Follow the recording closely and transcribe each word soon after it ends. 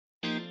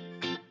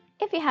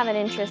If you have an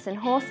interest in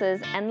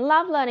horses and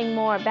love learning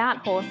more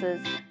about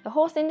horses, the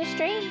horse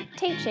industry,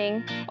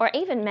 teaching, or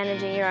even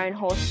managing your own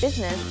horse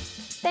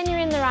business, then you're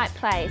in the right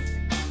place.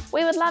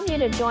 We would love you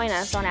to join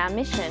us on our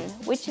mission,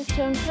 which is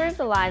to improve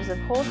the lives of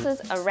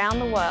horses around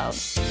the world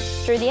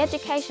through the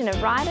education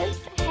of riders,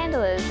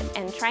 handlers,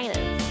 and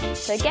trainers.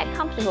 So get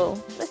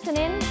comfortable, listen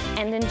in,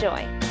 and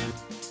enjoy.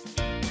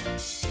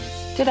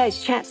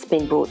 Today's chat's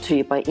been brought to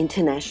you by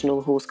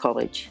International Horse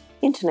College.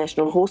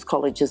 International Horse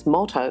College's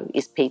motto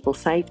is people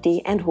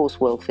safety and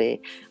horse welfare,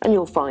 and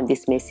you'll find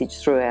this message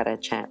throughout our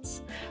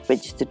chats.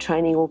 Registered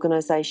Training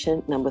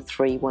Organisation number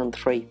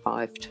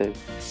 31352.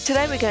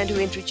 Today we're going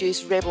to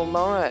introduce Rebel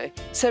Morrow.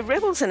 So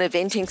Rebel's an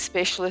eventing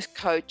specialist,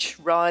 coach,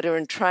 rider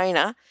and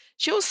trainer.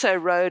 She also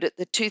rode at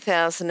the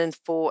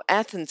 2004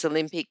 Athens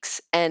Olympics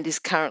and is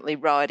currently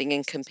riding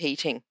and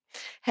competing.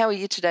 How are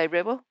you today,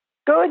 Rebel?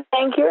 Good,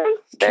 thank you.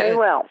 Very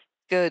well.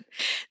 Good.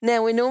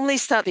 Now, we normally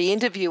start the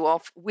interview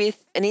off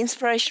with an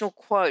inspirational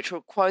quote or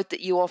a quote that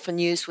you often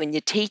use when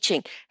you're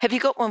teaching. Have you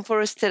got one for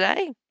us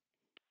today?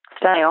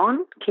 Stay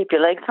on, keep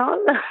your legs on.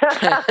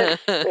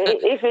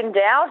 If in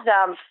doubt,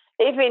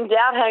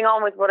 hang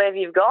on with whatever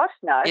you've got.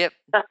 No. Yep.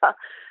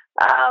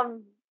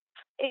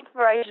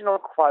 Inspirational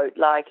quote,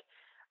 I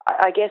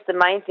guess the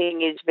main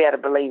thing is to be able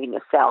to believe in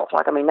yourself.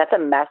 That's a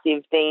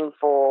massive theme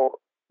for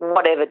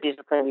whatever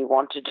discipline you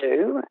want to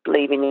do,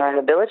 believe in your own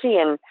ability,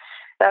 and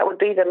that would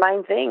be the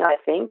main thing, I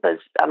think, because,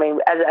 as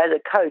a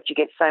coach, you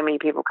get so many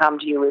people come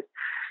to you with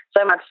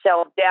so much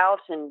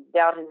self-doubt and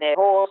doubt in their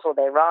horse or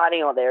their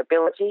riding or their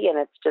ability, and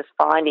it's just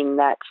finding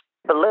that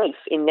belief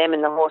in them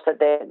and the horse that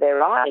they're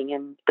riding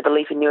and the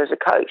belief in you as a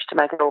coach to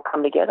make it all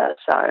come together.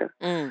 So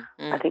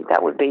I think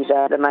that would be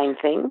the main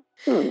thing.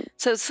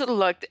 So it's sort of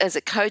like, as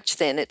a coach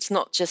then, it's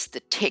not just the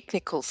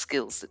technical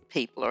skills that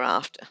people are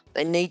after.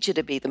 They need you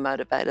to be the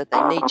motivator.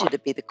 They need you to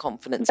be the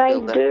confidence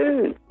builder.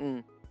 They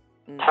do.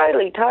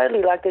 Totally.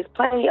 There's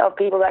plenty of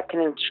people that can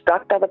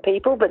instruct other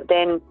people, but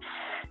then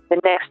the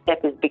next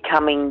step is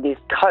becoming this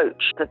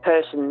coach, the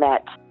person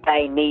that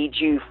they need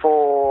you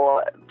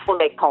for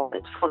their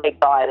confidence, for their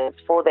guidance,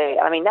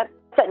 that's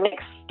that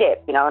next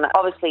step, and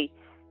obviously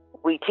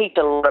we teach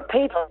a lot of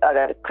people. I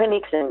go to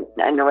clinics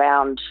and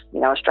around,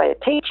 Australia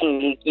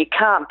teaching. You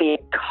can't be a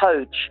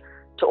coach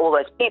to all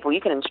those people. You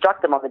can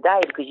instruct them on the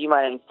day because you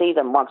might only see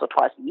them once or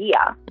twice a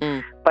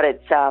year, but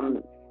it's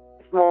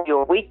more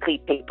your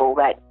weekly people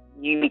that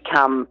you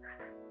become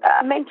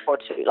a mentor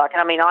to.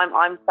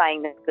 I'm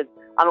saying this because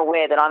I'm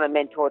aware that I'm a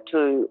mentor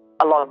to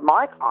a lot of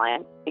my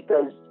clients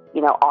because,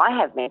 I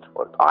have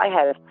mentors. I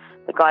have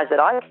the guys that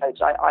I coach.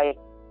 I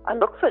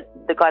look for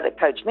the guy that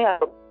coached me. I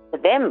look for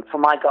them for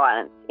my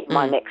guidance in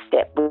my next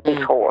step with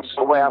this horse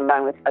or where I'm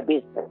going with my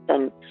business.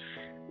 And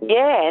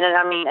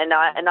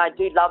I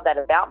do love that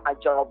about my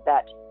job,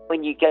 that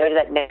when you go to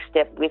that next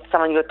step with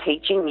someone you're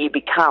teaching, you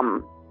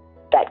become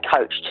that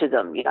coach to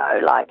them,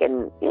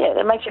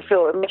 it makes you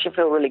feel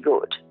really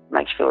good.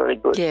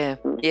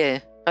 Yeah.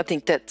 I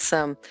think that's,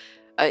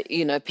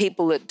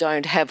 people that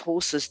don't have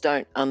horses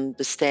don't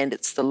understand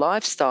it's the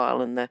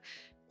lifestyle and the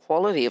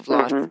quality of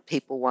life that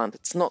people want.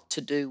 It's not to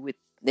do with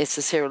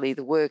necessarily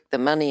the work, the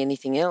money,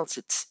 anything else.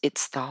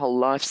 It's the whole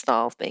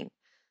lifestyle thing.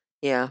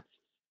 Yeah.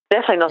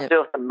 Definitely not to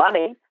do with the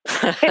money.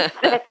 It's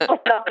definitely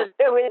not to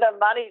do with the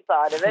money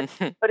side of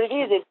it. But it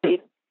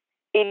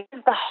is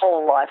the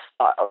whole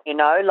lifestyle,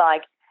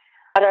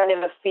 I don't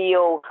ever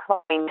feel,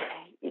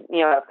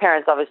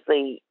 parents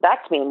obviously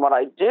back me in what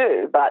I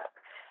do, but,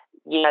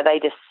 they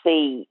just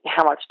see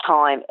how much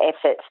time,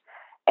 effort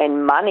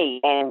and money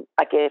and,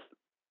 I guess,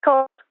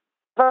 the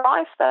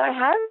life that I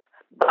have.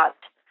 But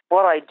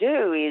what I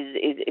do is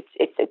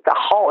it's a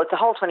whole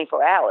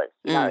 24 hours,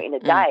 in a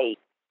day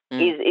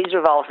is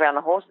revolved around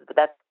the horses. But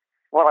that's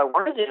what I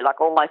want to do.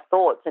 All my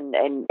thoughts and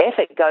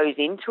effort goes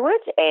into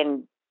it,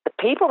 and the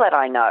people that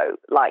I know,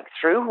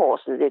 through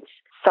horses, it's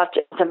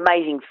an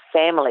amazing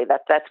family.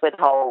 That's where the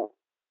whole,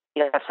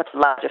 have such a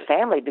larger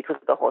family because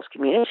of the horse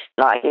community.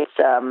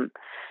 It's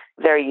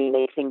very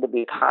unique thing to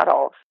be a part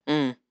of.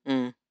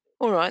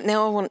 All right.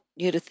 Now I want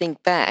you to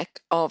think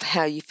back of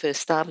how you first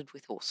started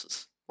with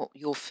horses, what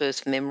your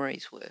first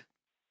memories were.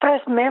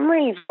 First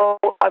memories, well,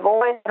 I've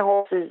always had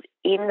horses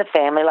in the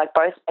family.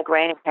 Both my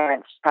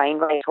grandparents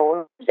trained race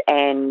horses,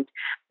 and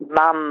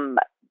Mum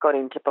got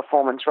into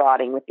performance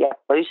riding with the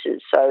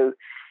Appaloosas. So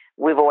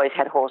we've always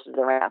had horses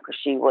around because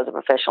she was a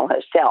professional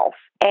herself.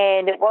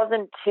 And it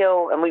wasn't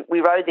till, and we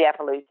rode the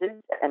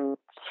Appaloosas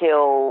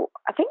until,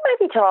 I think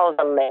maybe till I was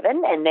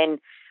 11, and then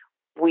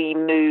we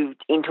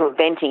moved into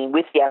eventing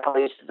with the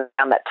Appaloosas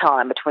around that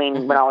time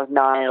between when I was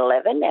 9 and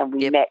 11, and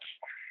we met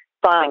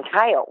Simon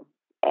Cale,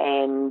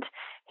 and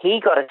he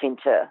got us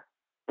into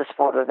the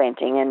sport of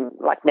eventing and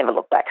never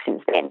looked back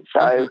since then.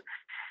 So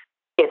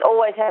it's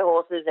always had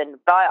horses, and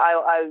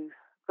I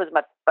because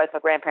both my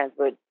grandparents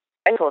were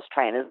racehorse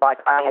trainers,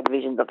 I had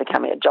visions of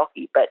becoming a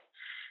jockey, but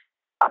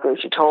I grew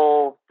too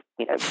tall,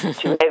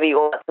 too heavy,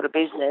 all that sort of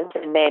business.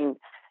 And then,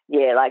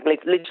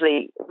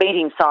 literally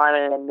meeting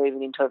Simon and then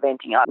moving into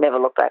eventing, I never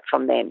looked back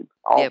from then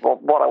of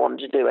what I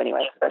wanted to do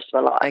anyway for the rest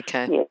of my life.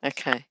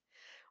 Okay.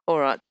 All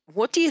right.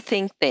 What do you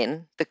think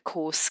then the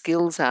core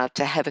skills are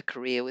to have a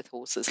career with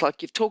horses?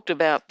 Like you've talked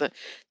about the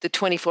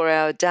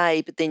 24-hour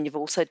day, but then you've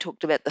also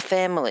talked about the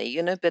family,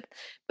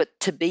 but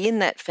to be in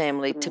that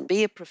family, to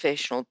be a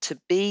professional, to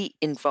be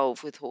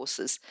involved with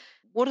horses,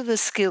 what are the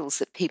skills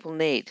that people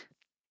need?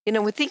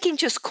 We're thinking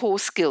just core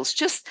skills,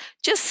 just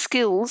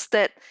skills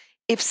that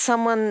if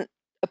someone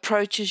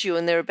approaches you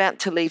and they're about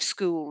to leave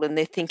school and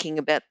they're thinking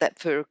about that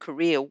for a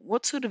career,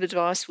 what sort of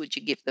advice would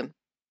you give them?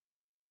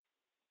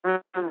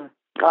 Mm-hmm.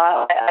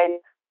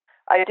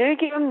 I do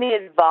give them the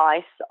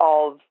advice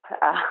of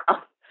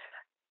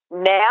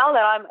now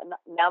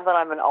that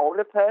I'm an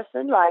older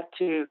person, like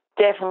to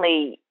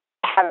definitely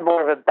have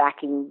more of a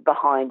backing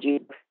behind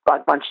you.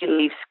 Like once you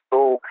leave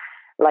school,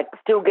 like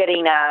still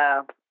getting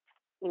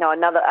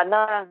another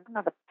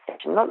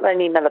profession, not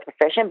only another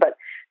profession, but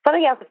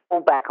something else to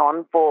fall back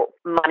on for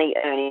money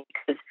earning.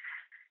 Because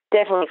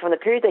definitely from the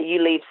period that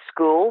you leave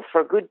school for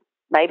a good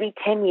maybe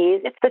 10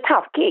 years, it's a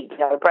tough gig,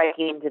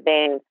 breaking into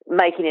then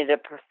making it a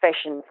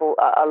profession for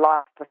a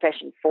life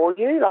profession for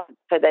you. Like,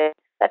 so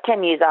that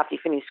 10 years after you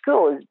finish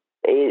school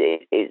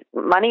is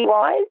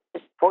money-wise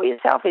for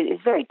yourself is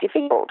very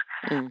difficult.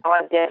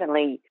 I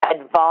definitely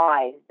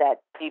advise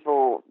that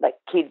people, like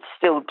kids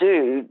still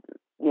do,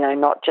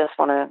 not just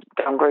want to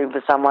go and groom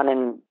for someone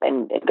and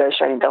go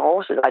straight into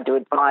horses. I do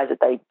advise that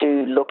they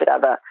do look at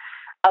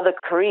other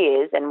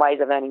careers and ways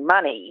of earning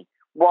money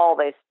while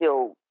they're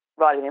still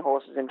riding their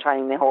horses and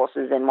training their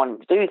horses and wanting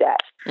to do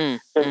that.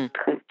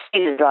 Because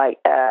like,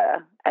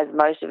 as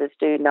most of us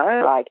do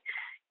know, like,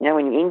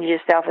 when you injure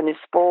yourself in this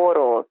sport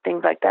or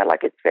things like that,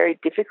 like it's very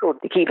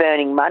difficult to keep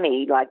earning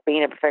money, like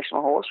being a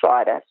professional horse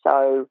rider.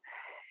 So,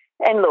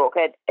 and look,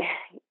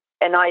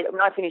 when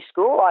I finished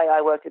school,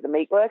 I worked at the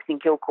meatworks in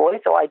Kilcoy,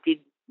 so I did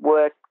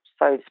work,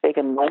 so to speak,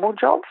 a normal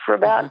job for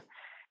about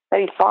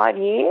maybe 5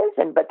 years,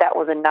 but that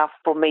was enough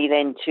for me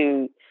then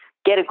to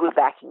get a good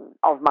backing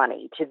of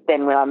money to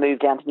then when I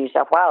moved down to New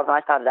South Wales and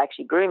I started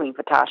actually grooming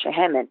for Tasha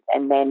Hammond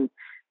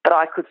but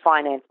I could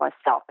finance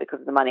myself because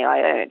of the money I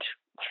earned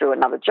through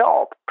another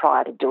job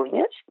prior to doing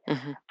it.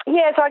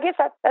 Yeah, so I guess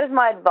that is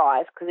my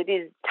advice because it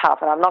is tough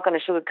and I'm not going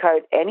to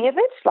sugarcoat any of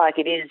it. Like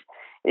it is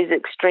an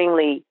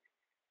extremely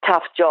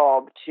tough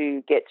job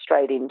to get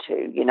straight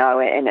into,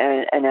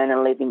 and earn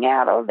a living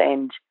out of.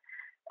 And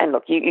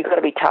look, you've got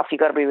to be tough,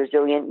 you've got to be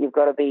resilient, you've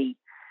got to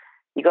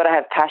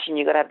have passion,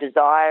 you've got to have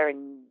desire,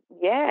 and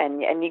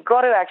you've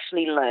got to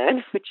actually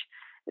learn, which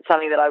is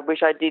something that I wish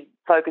I did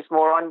focus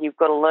more on. You've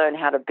got to learn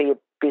how to be a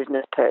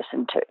business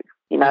person too.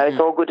 It's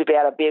all good to be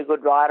able to be a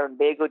good rider and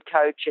be a good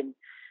coach and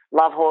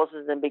love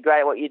horses and be great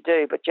at what you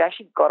do, but you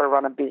actually got to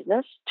run a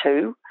business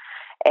too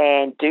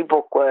and do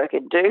book work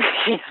and do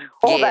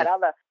all that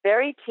other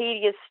very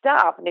tedious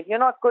stuff. And if you're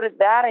not good at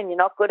that and you're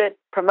not good at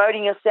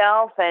promoting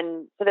yourself,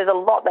 and so there's a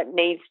lot that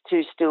needs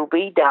to still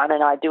be done,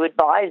 and I do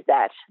advise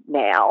that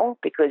now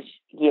because,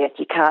 yes,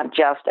 you can't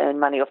just earn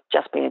money off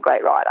just being a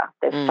great rider.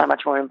 There's so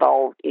much more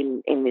involved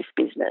in this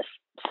business.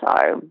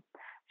 So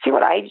see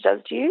what age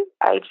does to you?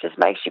 Age just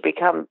makes you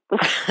become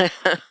so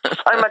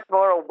much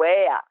more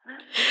aware.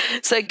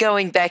 So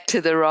going back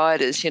to the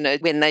riders,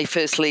 when they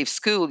first leave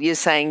school, you're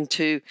saying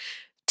to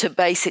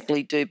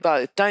basically do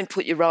both. Don't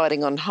put your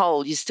riding on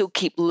hold. You still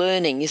keep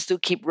learning. You still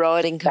keep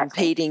riding,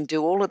 competing,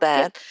 do all of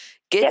that,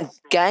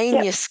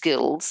 gain your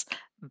skills,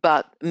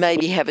 but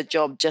maybe have a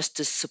job just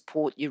to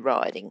support your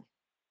riding.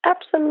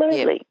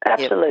 Absolutely.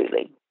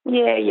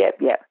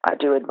 Yeah. I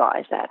do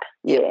advise that.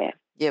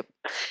 Yep.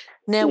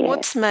 Now,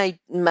 what's made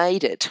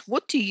it?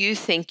 What do you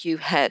think you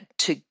had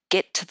to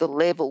get to the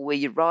level where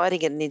you're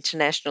riding at an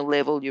international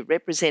level, you're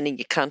representing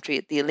your country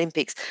at the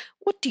Olympics?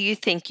 What do you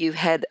think you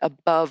had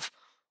above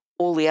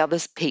all the other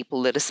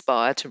people that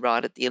aspire to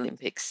ride at the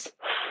Olympics?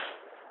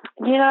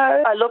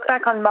 I look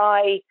back on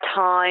my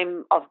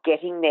time of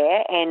getting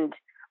there and,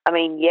 I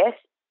mean, yes,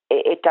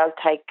 it does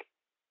take,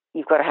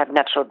 you've got to have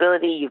natural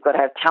ability, you've got to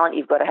have talent,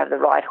 you've got to have the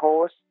right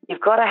horse, you've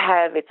got to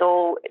have, it's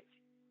all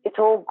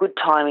good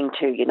timing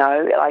too,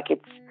 like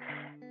it's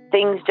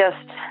things just,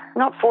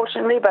 not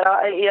fortunately, but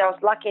I was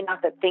lucky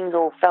enough that things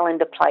all fell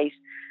into place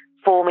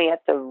for me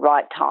at the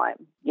right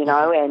time,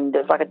 and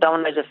it's like a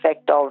dominoes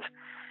effect of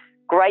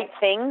great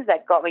things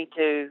that got me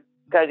to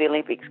go to the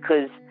Olympics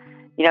because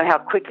how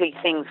quickly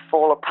things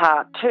fall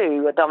apart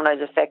too, a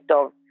dominoes effect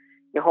of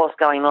your horse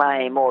going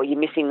lame or you're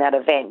missing that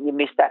event, you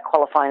missed that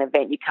qualifying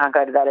event, you can't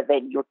go to that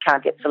event, you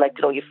can't get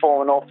selected or you're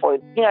falling off or,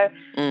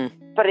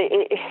 but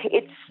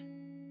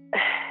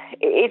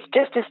it's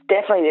just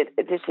definitely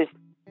this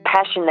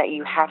passion that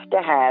you have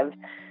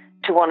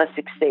to want to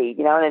succeed,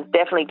 and there's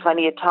definitely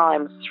plenty of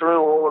times through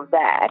all of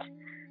that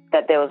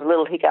there was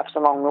little hiccups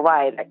along the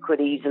way that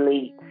could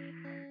easily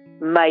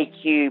make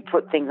you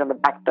put things on the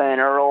back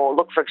burner or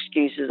look for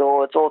excuses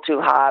or it's all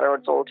too hard or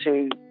it's all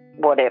too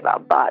whatever.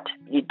 But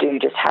you do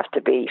just have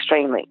to be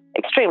extremely,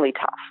 extremely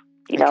tough,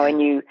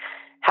 and you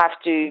have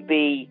to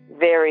be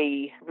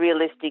very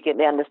realistic in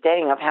the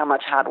understanding of how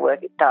much hard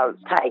work it does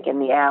take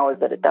and the hours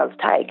that it does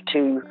take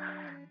to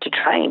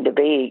train to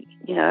be,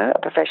 a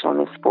professional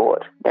in this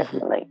sport,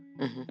 definitely.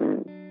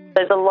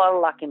 There's a lot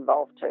of luck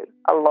involved too,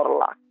 a lot of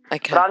luck.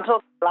 Okay. But I'm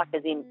talking luck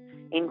as in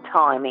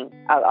timing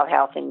of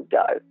how things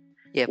go.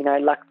 Yep. You know,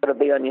 luck's got to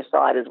be on your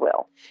side as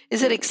well.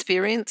 Is it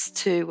experience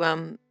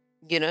to,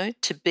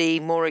 to be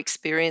more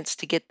experienced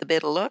to get the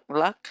better luck?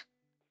 Right.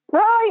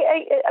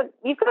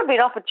 You've got to be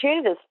an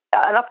opportunist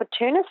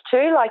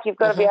too. Like, you've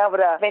got to be able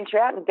to venture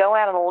out and go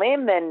out on a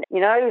limb and,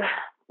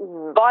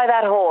 buy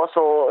that horse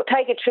or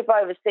take a trip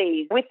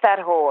overseas with that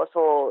horse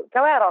or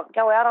go out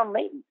on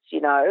limbs,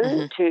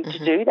 to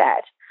do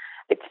that.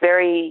 It's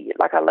very,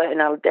 like I learned,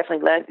 and I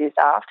definitely learned this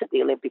after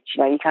the Olympics,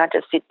 you can't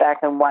just sit back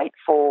and wait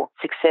for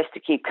success to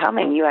keep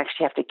coming. You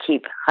actually have to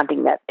keep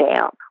hunting that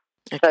down.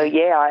 Okay. So,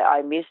 yeah,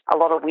 I missed a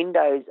lot of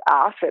windows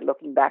after it,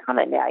 looking back on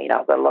it now.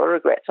 I've got a lot of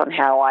regrets on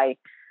how I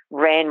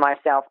ran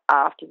myself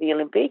after the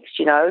Olympics,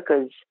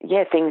 because,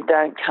 things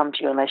don't come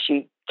to you unless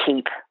you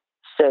keep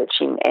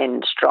searching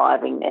and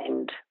striving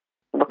and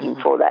looking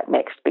for that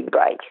next big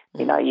break.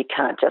 You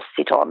can't just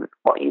sit on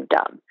what you've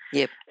done.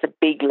 Yep. It's a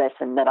big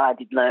lesson that I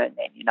did learn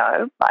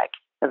then, like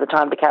there's a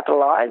time to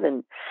capitalise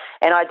and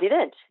I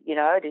didn't,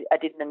 I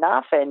didn't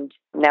enough, and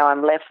now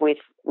I'm left with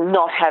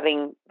not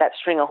having that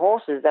string of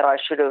horses that I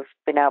should have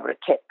been able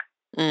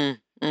to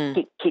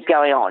keep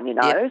going on,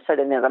 Yep. So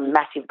then there's a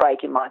massive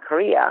break in my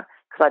career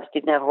because I just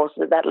didn't have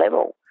horses at that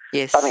level.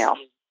 Yes. I mean, I was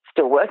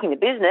still working the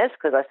business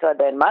because I still had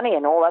to earn money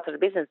and all that sort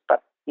of business,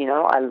 but,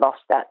 I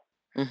lost that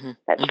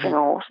string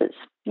of horses.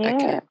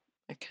 Yeah.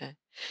 Okay.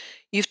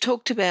 You've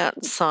talked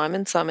about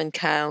Simon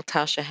Cale,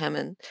 Tasha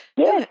Hammond.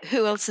 Yeah.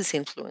 Who else has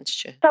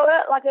influenced you? So,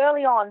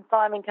 early on,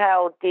 Simon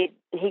Cale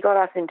he got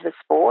us into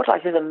sport.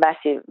 Like, he was a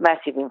massive,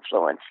 massive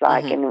influence,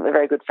 and a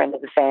very good friend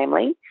of the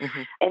family.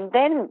 Mm-hmm. And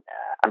then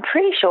I'm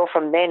pretty sure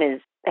from then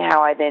is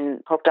how I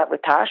then hooked up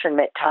with Tasha and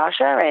met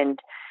Tasha. And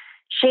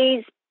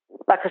she's,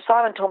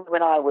 Simon taught me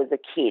when I was a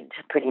kid,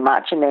 pretty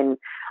much. And then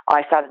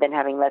I started then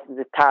having lessons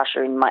with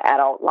Tasha in my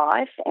adult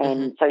life.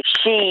 And so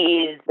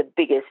she is the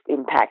biggest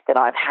impact that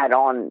I've had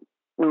on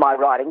my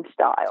riding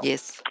style.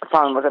 Yes.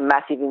 Simon was a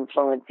massive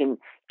influence in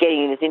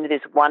getting us into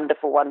this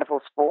wonderful, wonderful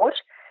sport.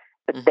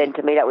 But then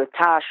to meet up with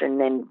Tasha and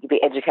then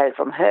be educated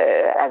from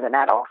her as an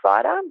adult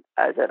rider,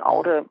 as an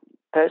older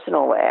person,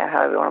 or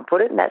however you want to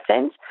put it in that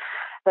sense.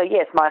 So,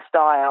 yes, my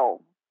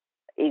style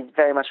is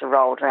very much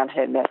revolved around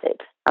her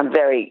method. I'm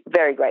very,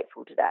 very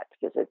grateful to that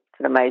because it's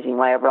an amazing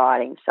way of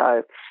riding.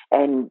 So,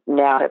 and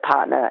now her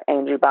partner,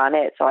 Andrew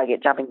Barnett, so I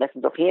get jumping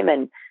lessons off him,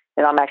 and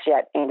I'm actually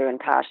at Andrew and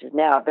Tasha's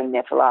now. I've been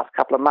there for the last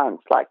couple of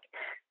months,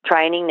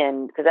 training,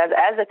 and because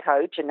as a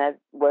coach and as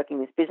working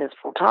this business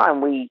full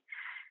time, we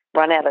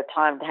run out of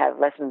time to have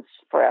lessons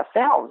for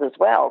ourselves as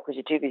well because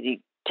you're too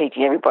busy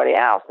teaching everybody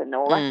else and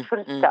all that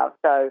sort of stuff.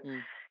 So,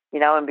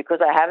 and because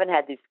I haven't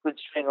had this good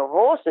string of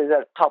horses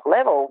at top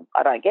level,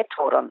 I don't get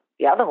taught on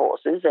the other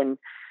horses. And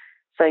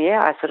so,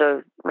 I sort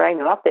of rang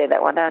them up there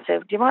that one day and said,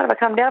 do you mind if I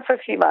come down for a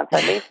few months?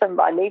 I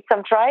need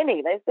some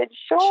training. They said,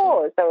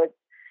 sure. So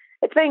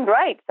it's been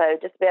great. So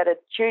just to be able to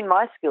tune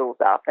my skills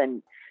up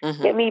and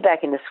get me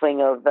back in the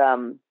swing of,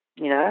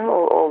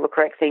 all the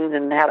correct things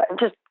and how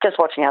just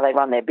watching how they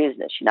run their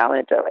business, and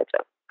it's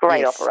a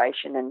great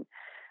operation. And,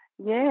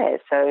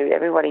 so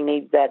everybody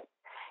needs that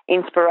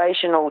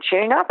inspirational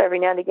tune-up every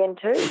now and again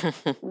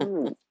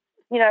too.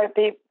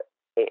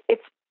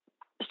 It's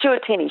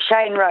Stuart Tinney,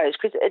 Shane Rose,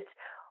 because it's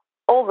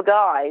all the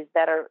guys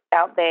that are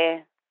out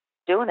there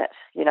doing it.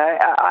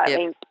 I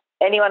mean,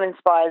 anyone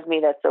inspires me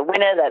that's a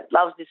winner, that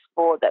loves this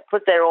sport, that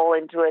puts their all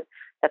into it,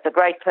 that's a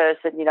great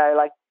person.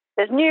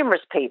 There's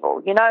numerous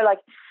people,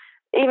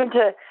 even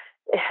to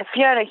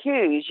Fiona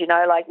Hughes,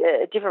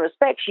 a different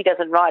respect, she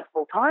doesn't ride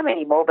full-time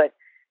anymore, but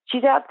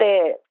she's out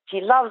there. She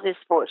loves this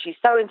sport. She's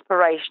so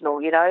inspirational,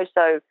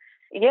 so,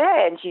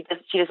 and she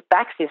just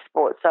backs this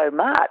sport so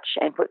much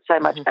and puts so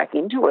much back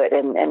into it,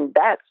 and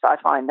I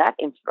find that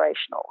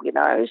inspirational,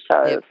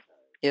 so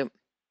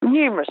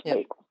numerous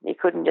people. I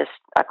couldn't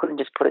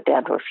just put it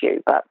down to a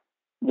few, but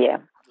yeah.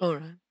 All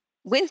right.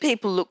 When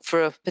people look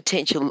for a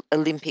potential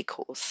Olympic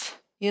horse,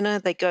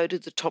 they go to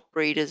the top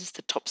breeders,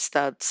 the top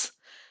studs,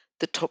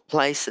 the top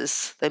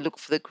places. They look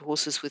for the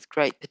horses with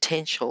great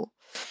potential.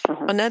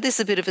 I know there's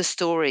a bit of a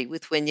story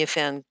with when you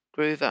found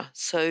Groover.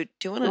 So do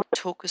you want to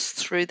talk us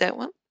through that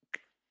one?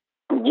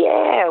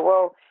 Yeah,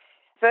 well,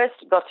 first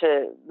got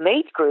to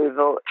meet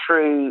Groover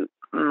through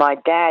my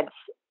dad's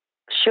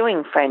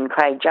shoeing friend,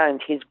 Craig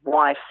Jones. His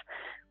wife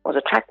was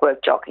a track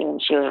work jockey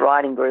and she was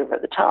riding Groover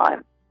at the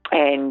time.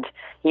 And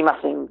he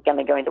must have been going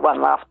to go into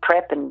one last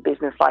prep and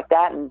business like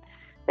that and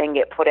then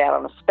get put out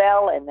on a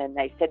spell. And then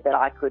they said that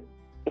I could,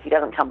 if he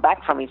doesn't come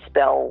back from his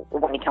spell, or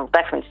when he comes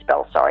back from his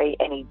spell,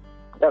 and he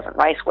doesn't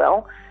race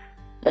well,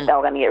 that they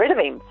were going to get rid of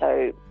him.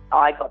 So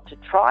I got to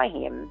try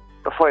him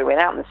before he went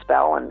out in the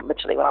spell, and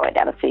literally when I went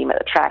down to see him at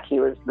the track, he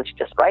was literally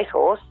just a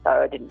racehorse, so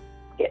I didn't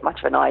get much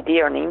of an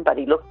idea on him, but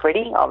he looked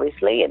pretty,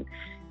 obviously, and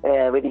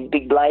with his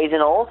big blaze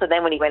and all. So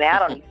then when he went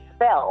out on his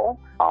spell,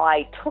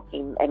 I took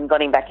him and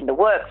got him back into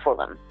work for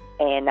them,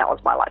 and that was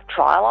my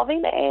trial of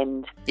him,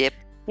 and he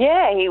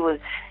was,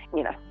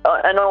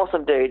 an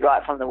awesome dude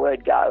right from the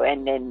word go.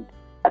 And then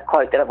a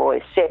quote that I've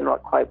always said, not a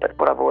quote, but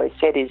what I've always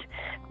said is,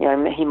 you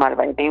know, he might have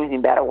only been with him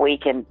about a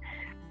week, and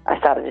I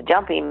started to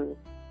jump him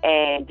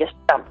and just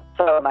jumped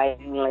so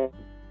amazingly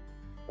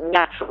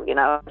natural, you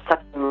know,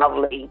 such a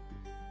lovely,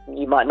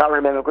 you might not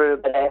remember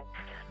Groove, but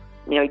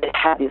you know, he just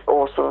had this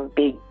awesome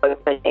big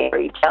open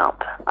airy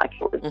jump. Like,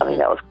 it was something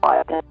that was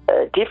quite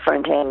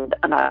different. And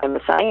I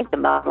remember saying to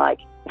Mum, like,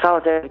 if I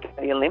was ever to go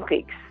to the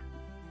Olympics,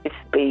 this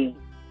would be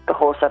the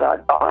horse that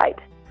I'd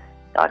ride.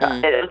 Like,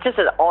 it was just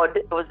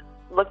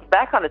looking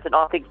back on it, it's an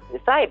odd thing to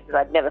say, because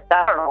I'd never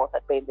started on a horse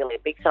that'd been in the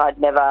Olympics, and I'd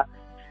never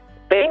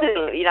been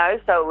to, you know,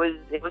 so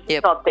it was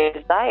just not there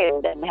to say,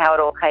 and how it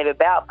all came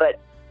about. But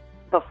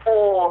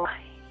before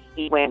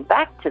he went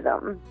back to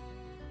them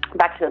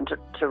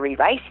to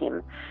re-race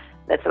him,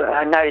 that's when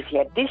I noticed he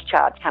had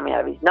discharge coming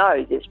out of his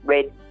nose, this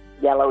red,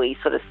 yellowy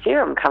sort of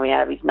serum coming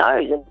out of his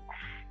nose, and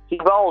he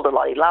rolled a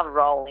lot. He loved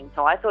rolling,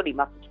 so I thought he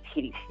must have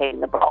hit his head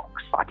in the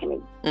blocks, like, and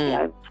he, you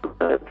know,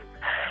 sort of.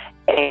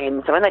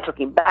 And so when they took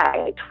him back,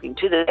 they took him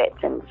to the vets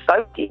and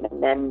scoped him,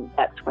 and then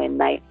that's when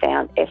they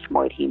found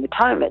ethmoid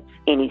hematomas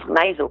in his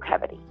nasal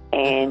cavity.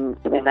 And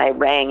then they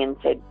rang and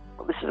said,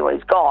 well, this is what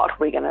he's got.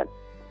 We're going to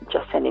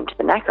just send him to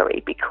the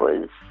knackery,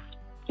 because,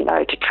 you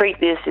know, to treat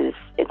this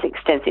it's an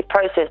extensive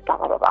process, blah,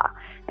 blah, blah, blah.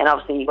 And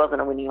obviously he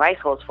wasn't a winning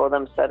racehorse for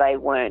them, so they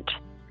weren't.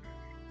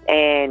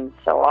 And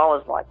so I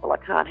was like, well, I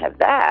can't have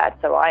that.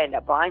 So I ended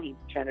up buying him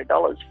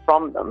 $300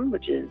 from them,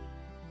 which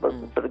was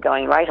sort of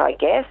going rate, I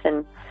guess.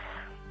 And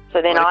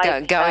so then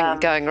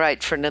going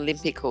rate for an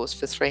Olympic horse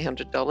for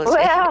 $300.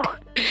 Well,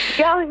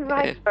 going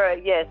rate for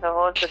a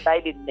horse that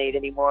they didn't need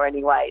anymore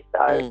anyway.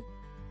 So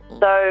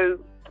so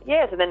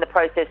then the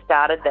process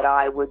started that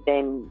I would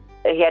then,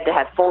 he had to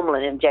have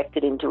formalin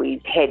injected into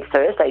his head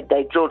first.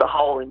 They drilled a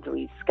hole into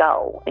his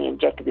skull and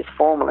injected this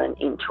formalin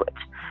into it,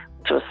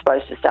 which was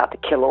supposed to start to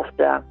kill off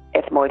the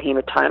ethmoid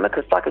hematoma,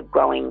 because it's like a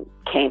growing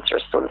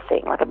cancerous sort of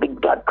thing, like a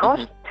big blood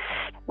clot,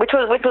 which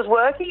was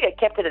working. It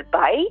kept it at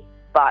bay,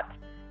 but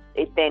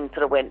it then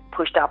sort of went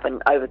pushed up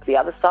and over to the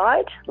other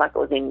side, like it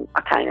was in,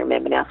 I can't even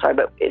remember now, sorry,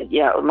 but it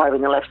might have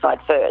been the left side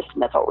first,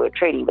 and that's what we were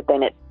treating, but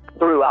then it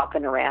grew up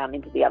and around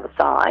into the other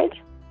side.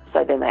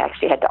 So then they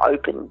actually had to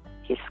open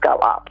his skull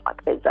up.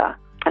 Like,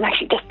 and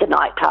actually just the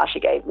night Tasha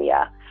gave me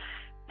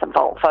some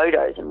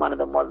photos, and one of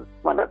them was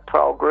one of poor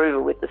old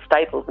Groover with the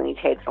staples in his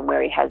head from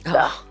where he had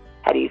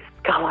his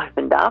skull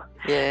opened up.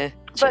 Yeah.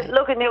 But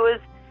look, and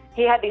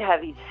he had to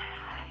have his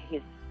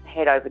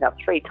head opened up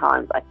 3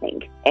 times, I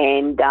think.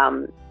 And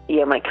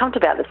when it comes to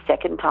about the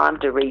second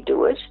time to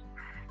redo it,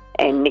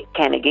 and Nick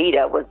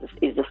Kanagita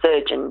is the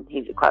surgeon.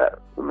 He's quite a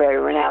very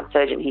renowned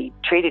surgeon. He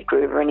treated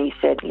Groover, and he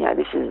said, you know,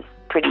 this is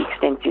pretty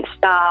extensive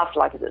stuff.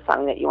 Like, is it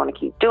something that you want to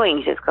keep doing?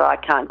 He says, because I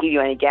can't give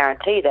you any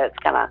guarantee that it's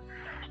going to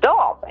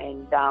stop.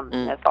 And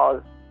that's what I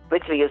was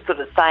literally sort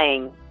of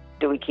saying,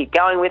 do we keep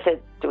going with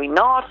it? Do we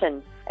not?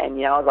 And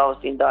you know, I was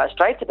obviously in dire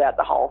straits about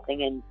the whole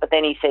thing. But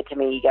then he said to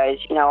me, he goes,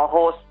 you know, a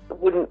horse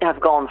wouldn't have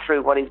gone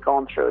through what he's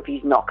gone through if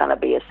he's not going to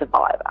be a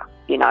survivor.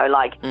 You know,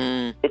 like,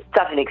 it's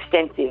such an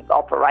extensive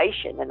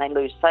operation, and they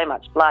lose so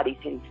much blood. He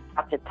said he's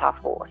such a tough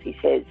horse. He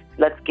says,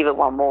 let's give it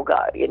one more go,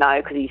 you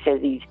know, because he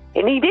says he's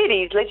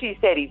literally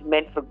said he's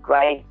meant for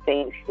great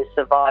things. He's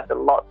survived a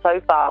lot so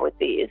far with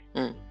this.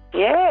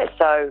 Yeah,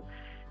 so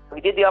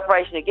we did the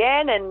operation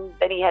again, and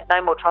then he had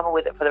no more trouble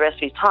with it for the rest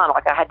of his time.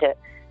 Like, I had to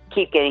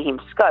keep getting him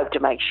scoped to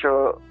make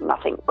sure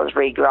nothing was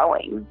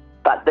regrowing.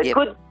 But the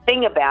good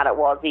thing about it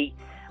was he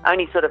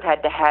only sort of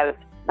had to have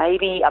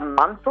maybe a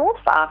month off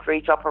after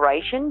each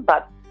operation,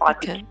 but I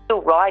could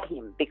still ride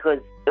him because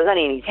it was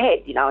only in his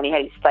head, you know, and he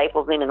had his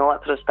staples in and all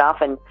that sort of stuff,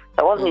 and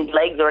so it wasn't his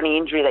legs or any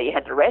injury that you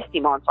had to rest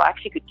him on, so I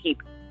actually could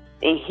keep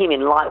him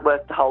in light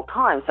work the whole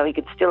time, so he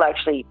could still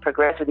actually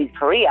progress with his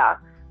career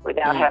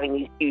without having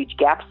these huge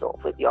gaps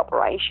off with the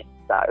operation.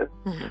 So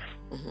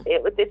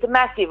it's a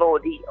massive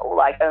ordeal.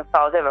 Like, if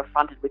I was ever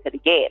fronted with it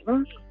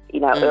again, you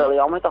know, early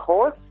on with a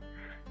horse,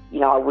 you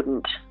know,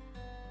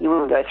 you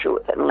wouldn't go through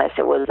with it unless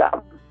it was,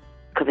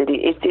 because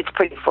it's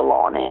pretty full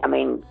on. I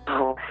mean,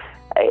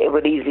 it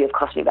would easily have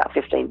cost me about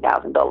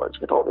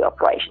 $15,000 with all the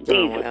operations.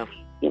 Easily, wow.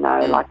 You know,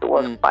 like, it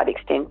was quite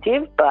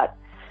extensive, but...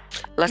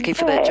 Lucky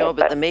for that job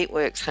at the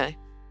Meatworks, hey?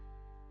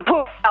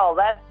 Well,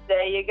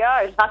 there you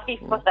go. Lucky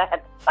for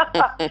that.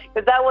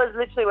 Because that was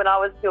literally when I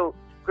was still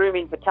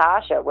grooming for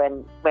Tasha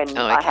when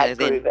I had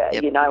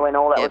Groover, you know, when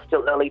all that was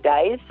still early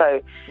days.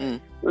 So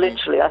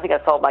literally, I think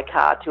I sold my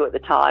car too at the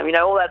time, you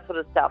know, all that sort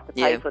of stuff to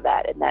pay for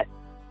that. And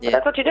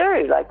that's what you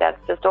do. Like, that's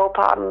just all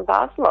part and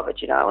parcel of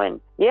it, you know.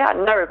 And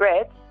no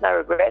regrets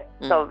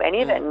of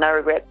any of it, and no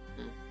regrets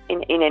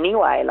in any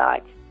way.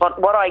 Like,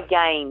 what I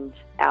gained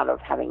out of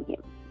having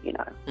him, you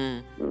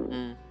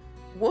know.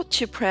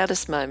 What's your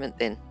proudest moment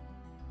then?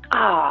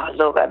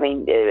 Look, I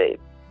mean,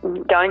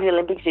 going to the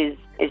Olympics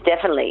is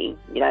definitely,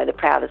 you know, the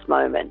proudest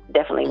moment.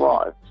 Definitely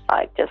was.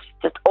 Like, just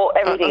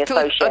everything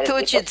associated. I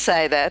thought you'd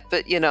say that,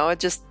 but, you know, I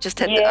just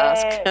had to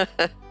ask.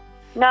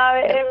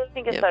 No,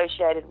 everything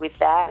associated with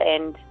that,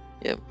 and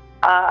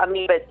I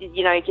mean, but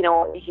you know, you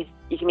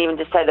can even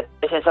just say the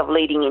process of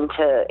leading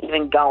into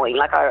even going.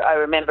 Like, I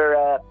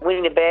remember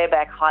winning the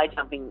bareback high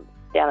jumping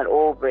down at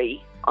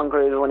Albury on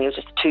Groover when he was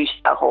just a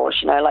 2-star horse,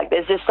 you know, like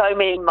there's just so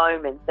many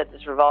moments that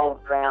just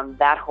revolved around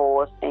that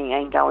horse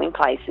and going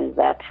places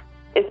that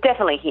it's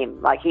definitely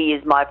him. Like he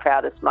is my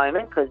proudest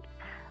moment because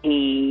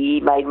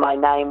he made my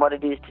name what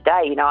it is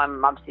today. You know,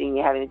 I'm sitting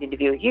here having this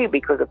interview with you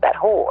because of that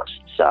horse.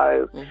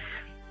 So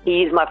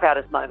he is my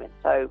proudest moment.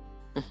 So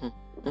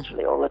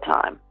literally all the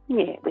time,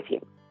 with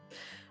him.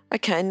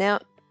 Okay, now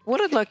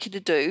what I'd like you to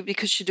do,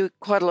 because you do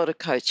quite a lot of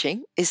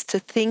coaching, is to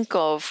think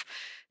of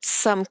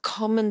some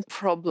common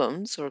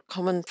problems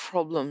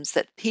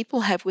that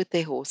people have with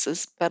their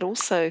horses, but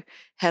also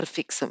how to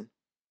fix them.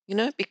 You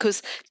know,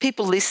 because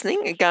people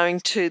listening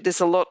are there's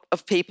a lot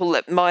of people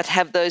that might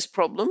have those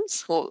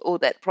problems or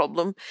that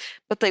problem,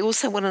 but they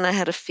also want to know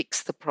how to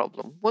fix the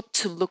problem, what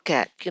to look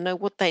at, you know,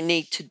 what they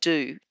need to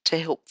do to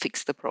help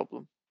fix the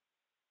problem.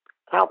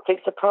 Help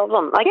fix the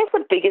problem. I guess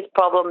the biggest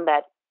problem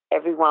that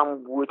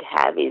everyone would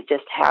have is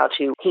just how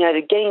to, you know,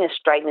 getting a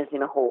straightness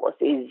in a horse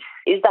is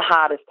the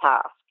hardest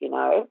task, you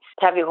know.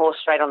 To have your horse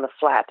straight on the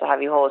flat, to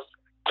have your horse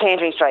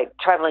cantering straight,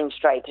 travelling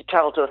straight, to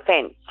travel to a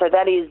fence. So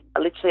that is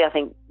literally, I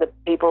think, the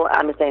people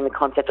understanding the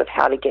concept of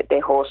how to get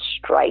their horse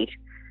straight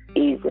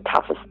is the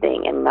toughest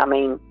thing. And, I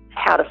mean,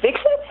 how to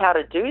fix it, how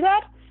to do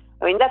that,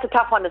 I mean, that's a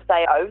tough one to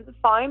say over the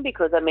phone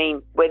because, I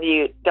mean, whether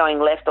you're going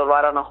left or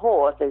right on a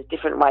horse, there's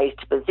different ways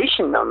to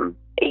position them,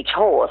 each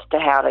horse, to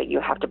how you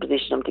have to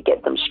position them to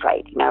get them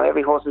straight. You know,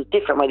 every horse is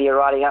different. Whether you're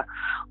riding a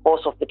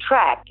horse off the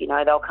track, you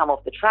know, they'll come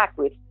off the track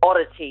with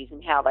oddities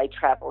in how they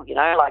travel, you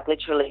know, like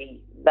literally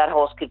that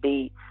horse could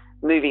be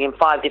moving in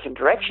 5 different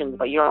directions,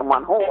 but you're on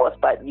one horse,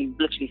 but you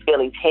literally feel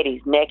his head, his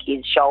neck,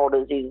 his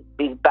shoulders,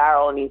 his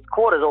barrel and his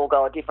quarters all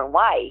go a different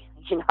way,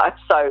 you know.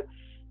 So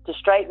to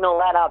straighten all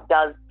that up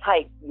does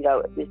take, you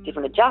know, this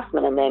different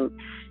adjustment. And then,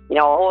 you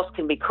know, a horse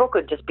can be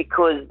crooked just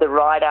because the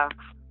rider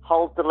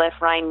holds the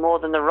left rein more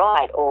than the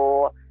right,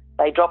 or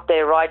they drop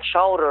their right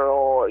shoulder,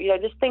 or, you know,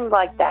 just things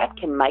like that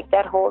can make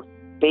that horse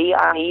be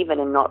uneven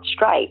and not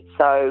straight.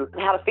 So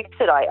how to fix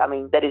it, I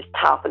mean, that is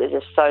tough. There's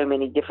just so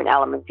many different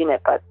elements in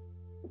it, but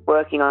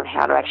working on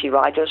how to actually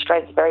ride your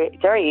straight, it's very,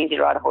 very easy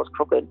to ride a horse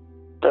crooked,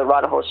 to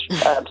ride a horse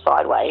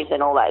sideways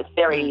and all that. It's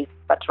very easy.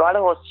 But to ride a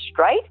horse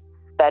straight,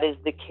 that is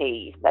the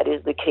key. That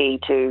is the key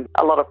to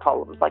a lot of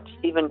problems. Like just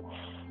even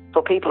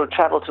for people to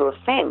travel to a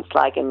fence,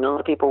 like, and a lot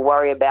of people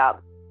worry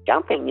about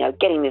jumping, you know,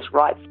 getting this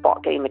right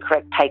spot, getting the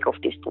correct takeoff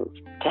distance.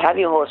 To have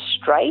your horse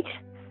straight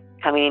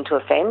coming into a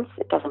fence,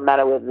 it doesn't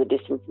matter whether the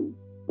distance is,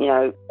 you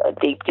know, a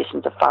deep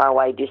distance, a far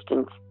away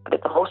distance. But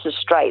if the horse is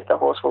straight, the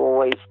horse will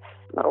always,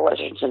 not always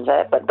mentions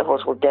that, but the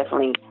horse will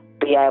definitely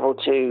be able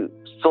to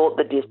sort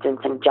the distance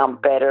and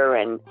jump better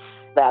and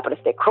that. But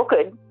if they're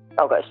crooked,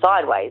 they'll go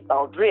sideways,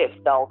 they'll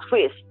drift, they'll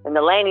twist, and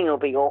the landing will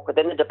be awkward,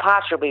 then the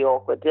departure will be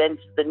awkward, then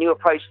the new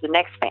approach to the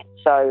next fence.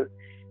 So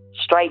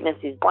straightness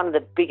is one of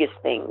the biggest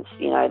things,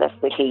 you know, that's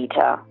the key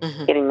to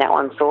getting that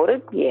one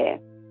sorted, yeah.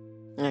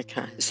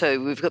 Okay,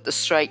 so we've got the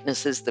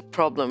straightness as the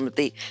problem.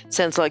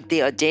 Sounds like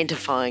the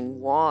identifying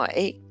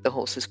why the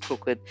horse is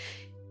crooked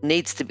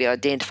needs to be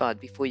identified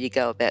before you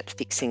go about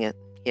fixing it.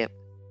 Yep.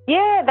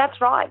 Yeah, that's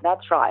right.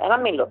 And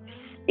I mean, look,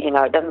 you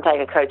know, it doesn't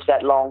take a coach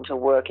that long to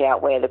work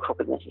out where the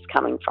crookedness is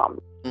coming from.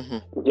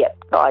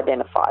 Yep, to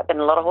identify. And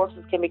a lot of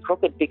horses can be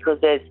crooked because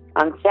there's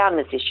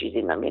unsoundness issues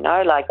in them, you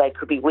know, like they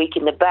could be weak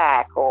in the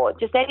back or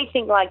just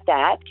anything like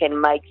that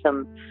can make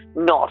them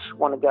not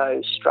want to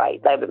go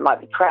straight. They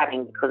might be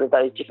crabbing because of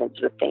those different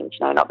sort of things,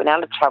 you know, not being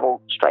able to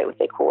travel straight with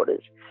their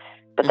quarters.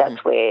 But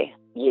that's where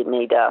you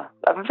need a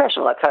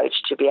professional, a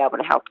coach, to be able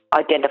to help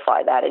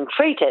identify that and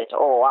treat it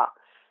or,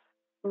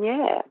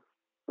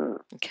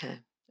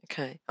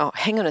 Okay. Oh,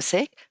 hang on a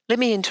sec. Let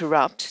me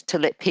interrupt to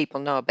let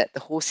people know about the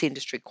horse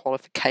industry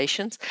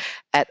qualifications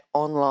at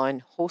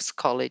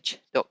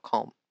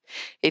onlinehorsecollege.com.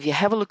 If you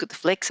have a look at the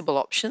flexible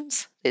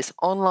options, there's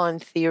online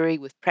theory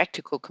with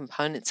practical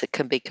components that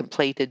can be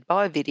completed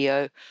by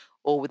video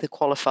or with a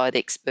qualified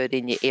expert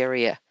in your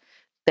area.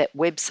 That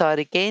website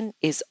again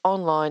is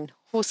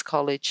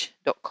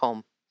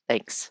onlinehorsecollege.com.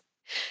 Thanks.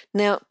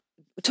 Now,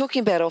 we're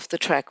talking about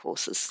off-the-track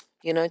horses,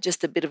 you know,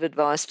 just a bit of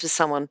advice for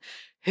someone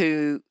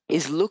who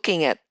is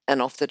looking at an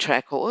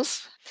off-the-track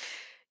horse.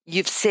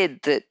 You've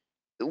said that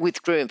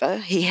with Groover,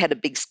 he had a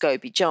big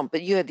scopy jump,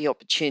 but you had the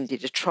opportunity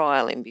to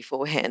trial him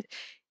beforehand.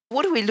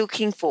 What are we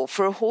looking for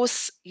a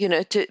horse, you know,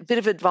 a bit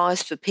of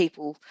advice for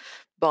people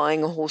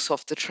buying a horse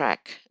off the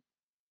track?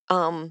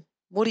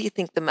 What do you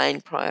think the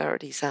main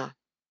priorities are?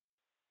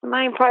 The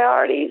main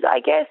priorities, I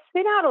guess,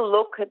 being able to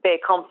look at their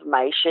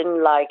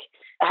conformation, like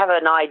have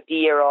an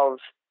idea of,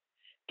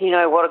 you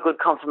know, what a good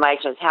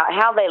conformation is,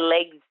 how their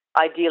legs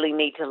ideally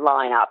need to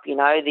line up, you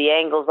know, the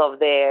angles of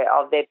their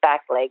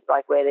back legs,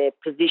 like where they're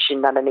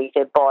positioned underneath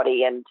their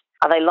body, and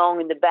are they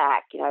long in the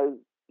back, you know,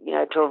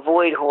 to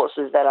avoid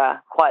horses that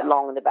are quite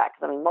long in the back.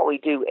 I mean, what we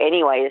do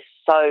anyway is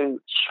so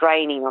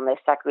straining on their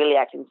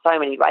sacroiliac, and so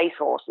many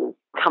racehorses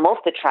come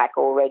off the track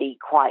already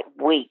quite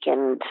weak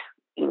and,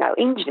 you know,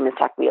 injured in the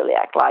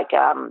sacroiliac. Like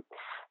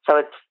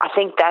So I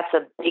think that's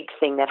a big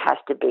thing that has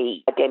to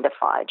be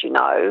identified,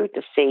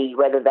 to see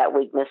whether that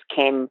weakness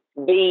can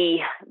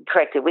be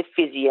corrected with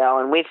physio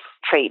and with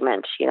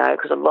treatment,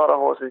 because a lot of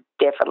horses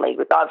definitely,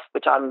 which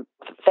I'm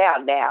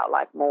found now,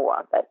 like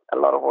more, that a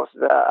lot of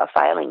horses are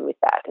failing with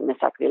that in the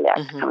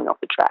sacroiliac coming off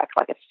the track.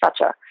 Like it's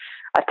such a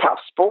tough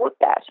sport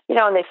that,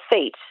 and their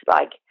feet,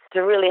 like to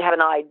really have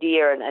an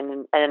idea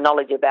and a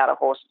knowledge about a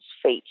horse's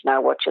feet,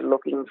 what you're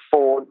looking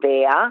for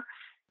there.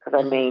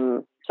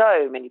 Because,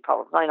 so many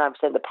problems. 99%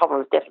 of the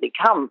problems definitely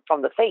come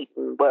from the feet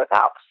and work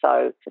up.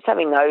 So just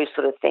having those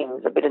sort of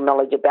things, a bit of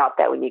knowledge about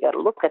that when you go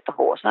to look at the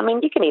horse.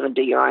 You can even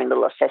do your own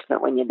little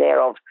assessment when you're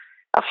there of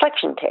a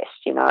flexion test,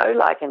 and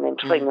then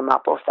trotting them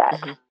up off that,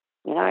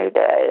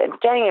 and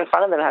standing in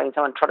front of them, having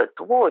someone trot it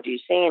towards you,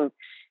 seeing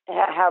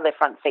how their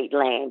front feet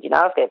land,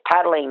 if they're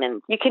paddling.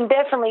 And you can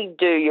definitely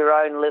do your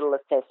own little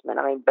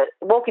assessment. But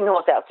walking the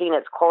horse out, seeing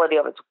its quality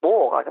of its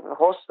walk, like if the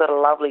horse has got a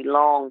lovely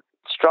long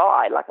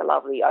stride, like a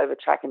lovely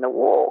overtrack in the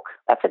walk,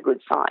 that's a good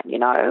sign,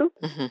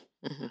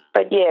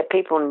 But yeah,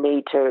 people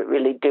need to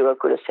really do a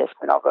good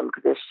assessment of them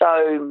because there's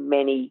so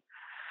many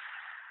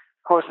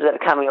horses that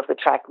are coming off the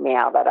track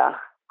now that are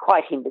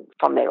quite hindered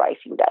from their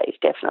racing days,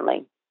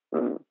 definitely.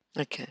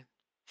 Okay.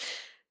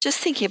 Just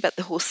thinking about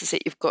the horses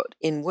that you've got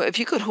in work. Have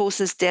you got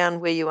horses down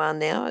where you are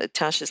now at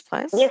Tasha's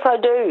place? Yes, I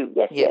do.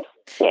 Yes.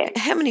 Yeah.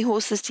 How many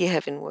horses do you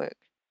have in work?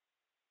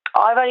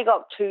 I've only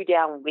got 2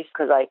 down with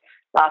because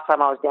last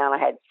time I was down I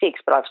had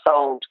 6, but I've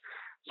sold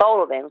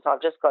of them, so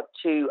I've just got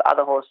 2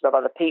 other horses of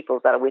other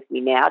people's that are with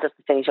me now just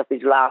to finish off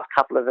these last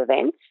couple of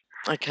events.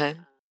 Okay.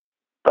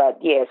 But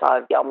yes,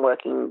 I'm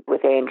working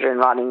with Andrew and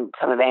running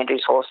some of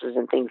Andrew's horses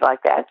and things like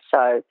that.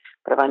 So,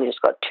 but I've only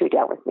just got 2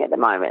 down with me at the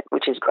moment,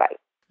 which is great.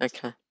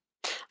 Okay.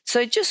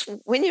 So just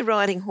when you're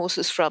riding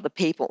horses for other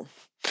people,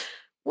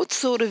 what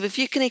sort of, if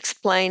you can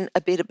explain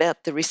a bit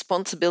about the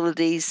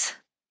responsibilities,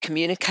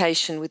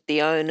 communication with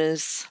the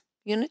owners,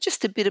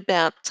 just a bit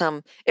about,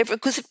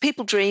 because if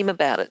people dream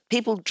about it,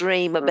 people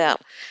dream about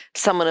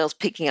someone else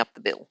picking up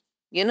the bill.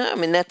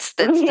 That's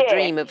the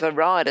dream of a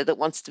rider that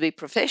wants to be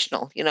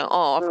professional. I've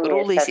got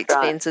all these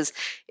expenses.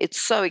 Right. It's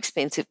so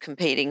expensive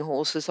competing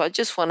horses. I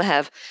just want to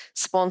have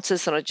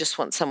sponsors and I just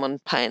want someone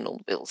paying all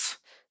the bills.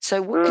 So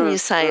what can you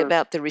say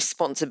about the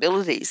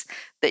responsibilities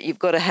that you've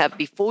got to have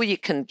before you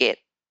can get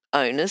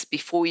owners,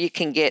 before you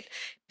can get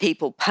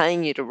people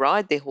paying you to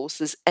ride their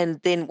horses, and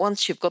then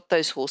once you've got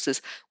those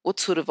horses, what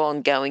sort of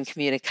ongoing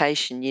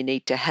communication you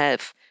need to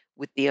have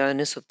with the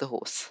owners of the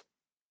horse?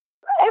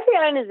 Every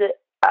owner's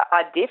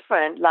are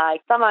different.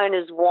 Like some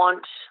owners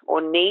want or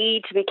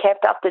need to be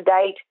kept up to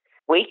date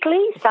weekly.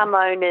 Some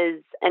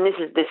owners, and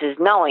this is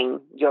knowing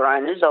your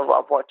owners of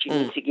what you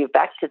need to give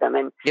back to them,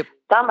 and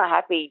some are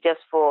happy just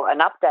for an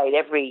update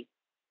every,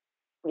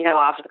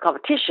 after the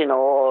competition,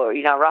 or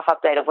a rough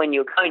update of when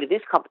you're going to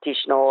this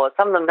competition, or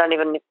some of them don't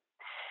even.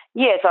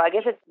 Yeah, so I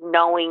guess it's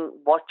knowing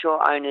what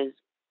your owners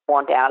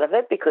want out of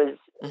it because,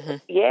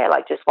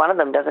 like just one of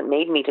them doesn't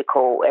need me to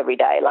call every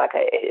day. Like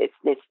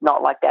it's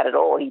not like that at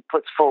all. He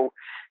puts full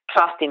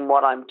trust in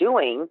what I'm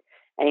doing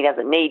and he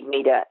doesn't need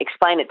me to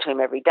explain it to him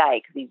every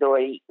day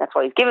because that's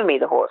why he's given me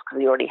the horse, because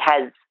he already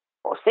has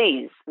or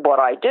sees what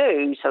I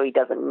do, so he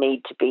doesn't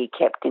need to be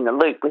kept in the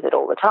loop with it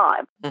all the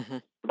time.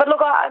 But look,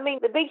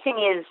 the big thing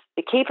is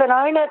to keep an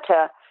owner,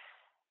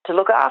 to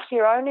look after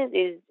your owners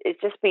is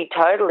just be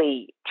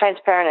totally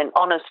transparent and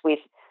honest with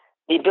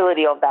the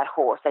ability of that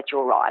horse that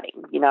you're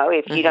riding.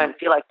 If you don't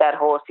feel like that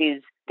horse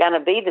is going to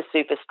be the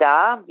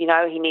superstar,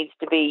 he needs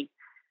to be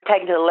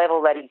taken to the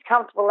level that he's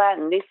comfortable at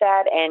and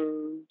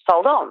and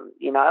sold on,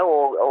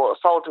 or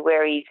sold to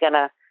where he's going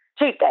to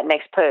suit that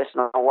next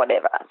person or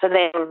whatever. So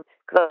then,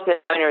 because the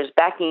owner is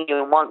backing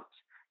you and wants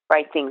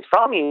great things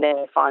from you, then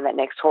you find that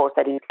next horse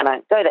that is going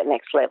to go that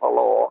next level.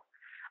 Or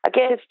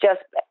again, it's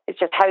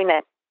just having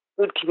that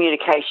good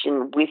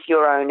communication with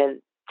your owner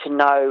to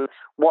know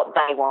what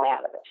they want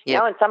out of it.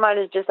 And some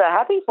owners just are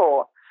happy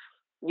for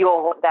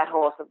that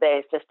horse of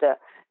theirs just to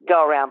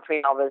go around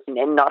pre-novice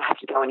and not have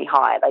to go any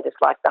higher. They just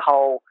like the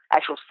whole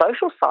actual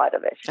social side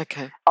of it,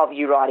 of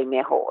you riding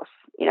their horse.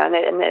 And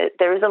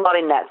there is a lot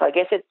in that. So I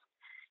guess it's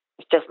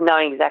just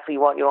knowing exactly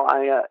what your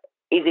owner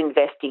is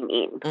investing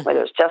in,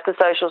 whether it's just the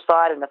social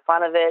side and the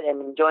fun of it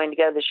and enjoying to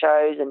go to the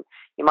shows and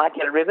you might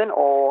get a ribbon,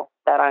 or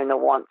that owner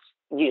wants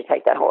you to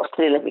take that horse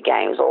to the Olympic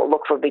Games or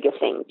look for bigger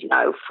things,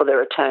 for the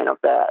return of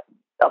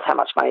how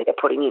much money they're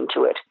putting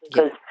into it.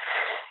 Because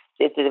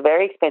it's a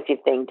very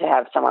expensive thing to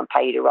have someone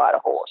pay you to ride a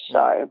horse.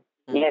 So,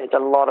 there's a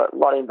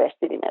lot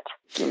invested in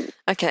it.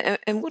 Okay,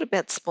 and what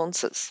about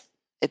sponsors?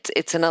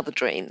 It's another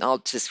dream. I'll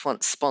just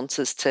want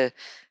sponsors to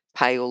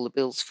pay all the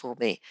bills for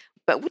me.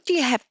 But what do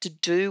you have to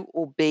do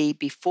or be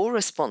before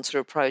a sponsor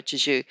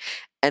approaches you,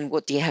 and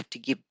what do you have to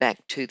give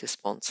back to the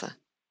sponsor?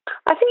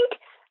 I think,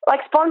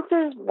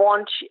 sponsors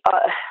want,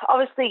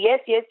 obviously, yes,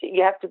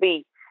 you have to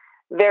be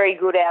very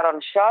good out on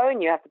show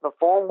and you have to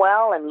perform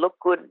well and look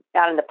good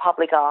out in the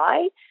public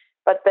eye.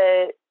 But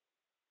the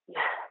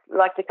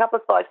couple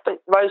of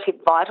Rose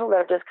Hip Vital that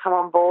have just come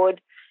on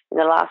board in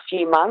the last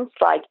few months,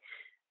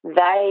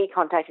 they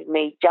contacted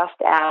me just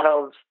out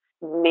of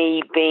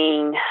me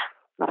being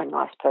not a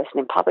nice person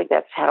in public.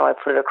 That's how I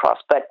put it across.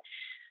 But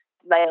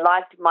they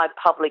liked my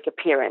public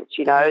appearance,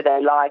 you know.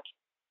 They like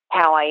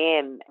how I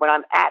am when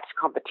I'm at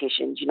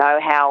competitions, you know,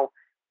 how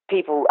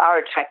people are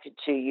attracted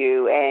to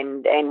you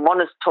and want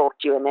to talk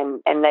to you.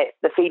 And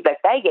the feedback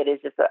they get is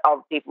of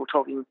people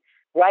talking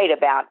great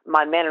about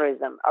my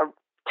mannerism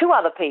to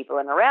other people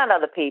and around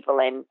other people.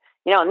 And,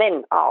 you know, and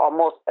then I'm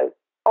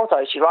also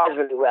she rides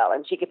really well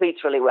and she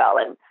competes really well.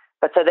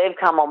 But so they've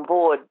come on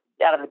board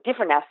out of a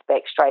different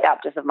aspect straight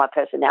up just of my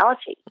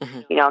personality,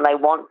 you know, and they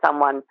want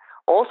someone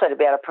also to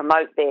be able to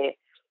promote their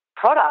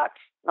product,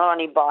 not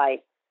only by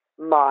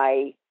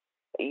my,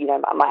 you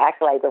know, my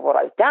accolades of what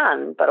I've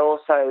done, but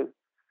also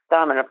that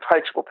I'm an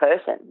approachable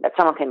person, that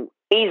someone can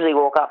easily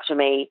walk up to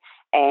me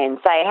and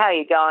say, how are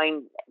you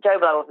going? Joe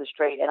Blow off the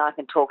street, and I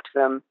can talk to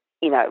them,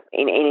 you know,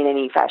 in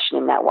any fashion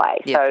in that way.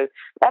 Yep. So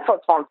that's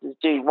what sponsors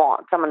do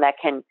want, someone that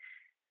can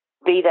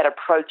be that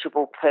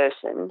approachable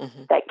person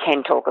that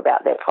can talk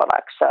about their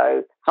product. So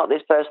it's not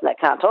this person that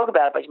can't talk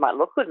about it, but you might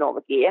look good in all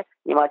the gear.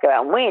 You might go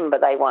out and win,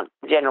 but they want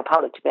the general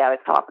public to be able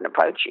to come up and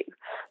approach you.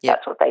 Yep.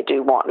 That's what they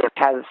do want, to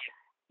have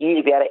you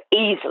to be able to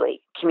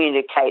easily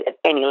communicate at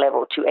any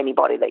level to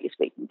anybody that you're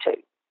speaking to.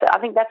 So I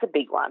think that's a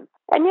big one.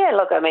 And yeah,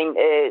 look, I mean,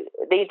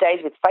 these days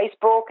with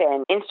Facebook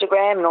and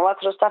Instagram and all that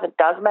sort of stuff, it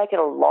does make it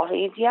a lot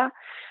easier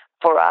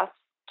for us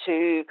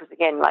to, because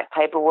again, like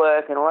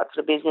paperwork and all that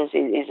sort of business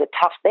is a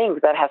tough thing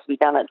because that has to be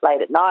done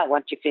late at night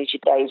once you finish your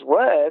day's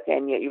work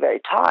and you're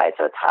very tired,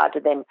 so it's hard to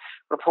then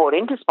report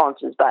into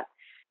sponsors. But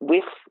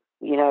with,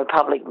 you know,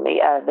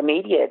 the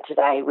media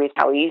today, with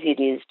how easy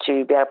it is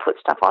to be able to put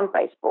stuff on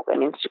Facebook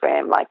and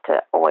Instagram, like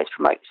to always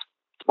promote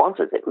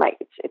sponsors, it's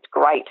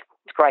great.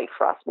 It's great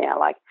for us now.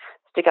 Like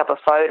stick up a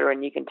photo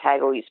and you can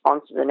tag all your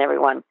sponsors and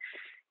everyone,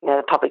 you know,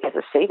 the public has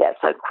to see that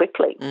so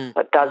quickly.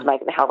 So it does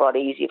make it a hell of a lot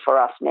easier for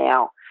us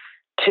now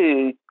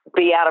to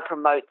be able to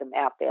promote them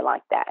out there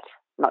like that,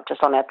 not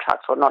just on our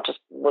trucks or not just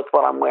with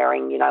what I'm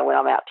wearing, you know, when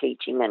I'm out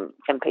teaching and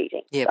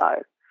competing. Yep.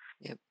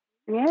 So,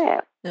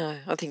 yeah. No,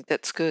 I think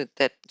that's good.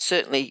 That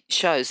certainly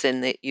shows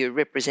then that you're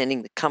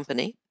representing the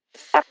company.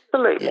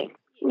 Absolutely.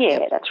 Yeah,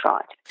 that's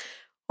right.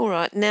 All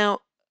right. Now,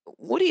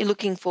 what are you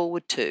looking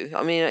forward to?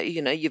 I mean,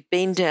 you know, you've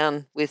been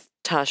down with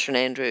Tasha and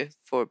Andrew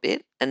for a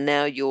bit and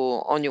now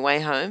you're on your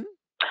way home.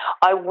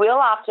 I will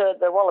after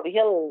the Wallaby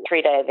Hill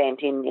 3-day event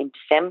in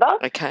December.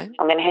 Okay.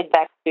 I'm going to head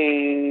back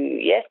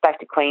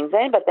to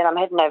Queensland, but then I'm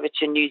heading over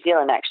to New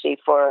Zealand actually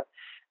for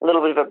a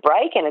little bit of a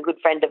break. And a good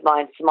friend of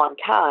mine, Simone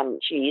Khan,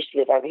 she used to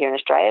live over here in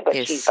Australia, but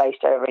she's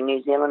based over in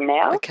New Zealand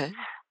now. Okay.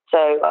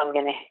 So I'm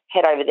going to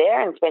head over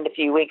there and spend a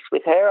few weeks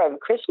with her over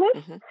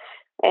Christmas.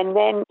 And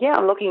then,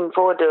 I'm looking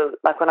forward to,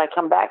 like when I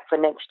come back for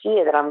next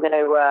year, that I'm going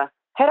to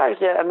head over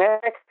to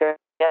America.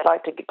 I'd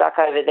like to duck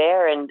over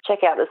there and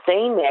check out the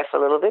scene there for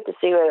a little bit to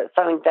see whether it's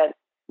something that,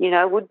 you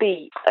know, would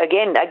be,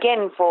 again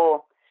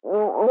for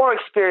more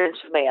experience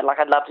for me.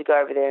 I'd love to go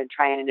over there and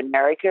train in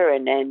America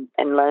and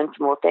learn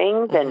some more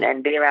things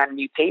and be around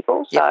new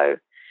people. Yep. So,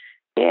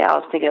 I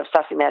was thinking of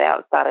sussing that out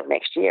at the start of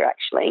next year,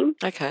 actually.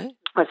 Okay.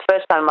 It's the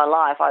first time in my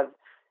life I've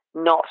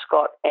not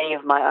got any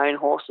of my own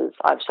horses.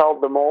 I've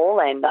sold them all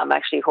and I'm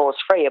actually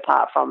horse-free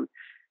apart from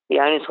the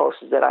owner's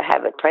horses that I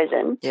have at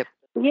present. Yep.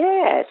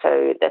 Yeah,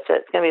 so it's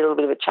going to be a little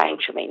bit of a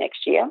change for me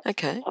next year.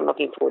 Okay. I'm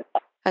looking forward to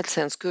that. That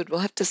sounds good.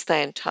 We'll have to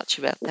stay in touch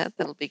about that.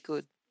 That'll be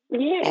good.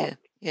 Yeah.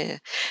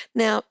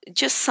 Now,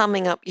 just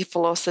summing up your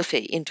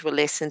philosophy into a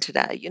lesson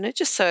today, you know,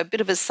 just so a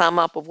bit of a sum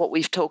up of what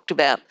we've talked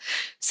about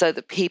so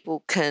that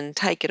people can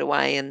take it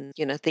away and,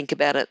 you know, think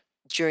about it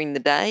during the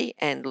day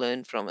and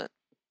learn from it.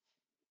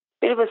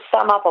 Bit of a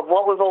sum up of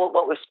what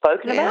we've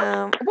spoken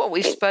about. What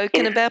we've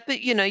spoken about,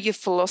 but you know, your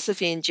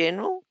philosophy in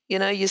general. You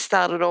know, you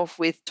started off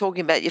with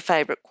talking about your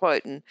favourite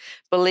quote and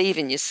believe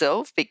in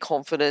yourself, be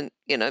confident,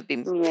 you know,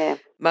 be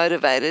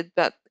motivated.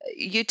 But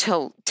you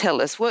tell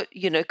us what,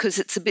 you know, because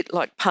it's a bit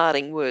like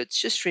parting words.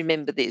 Just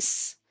remember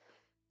this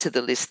to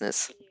the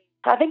listeners.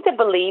 I think the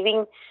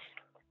believing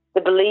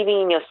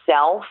in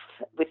yourself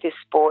with this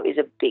sport is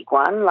a big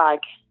one.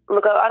 Like,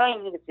 look, I don't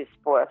even think it's this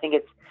sport. I think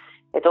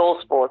it's all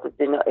sports.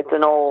 It's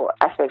in all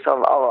aspects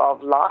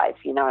of life,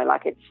 you know,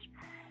 like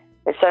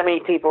there's so many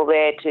people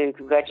there to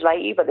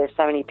congratulate you, but there's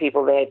so many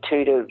people there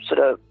too to sort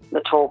of the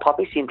tall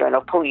poppy syndrome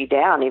or pull you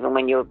down even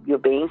when you're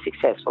being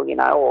successful, you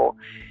know.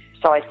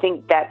 So I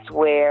think that's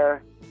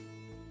where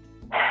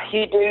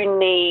you do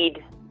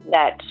need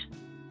that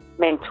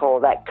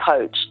mentor, that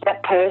coach,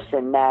 that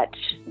person that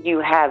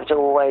you have to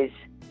always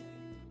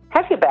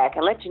have your back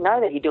and let you know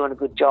that you're doing a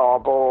good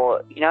job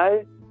or, you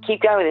know,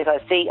 keep going with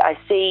this. I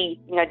see,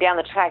 you know, down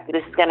the track that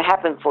this is going to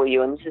happen for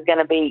you and this is going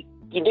to be,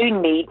 you do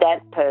need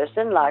that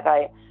person. Like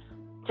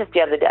just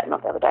the other day,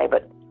 not the other day,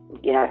 but,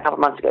 you know, a couple of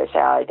months ago,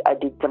 I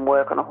did some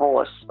work on a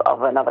horse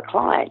of another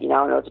client, you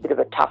know, and it was a bit of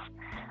a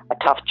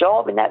tough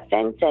job in that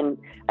sense. And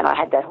I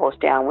had that horse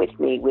down with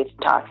me with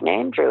Tasha and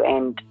Andrew.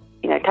 And,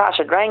 you know,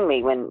 Tasha rang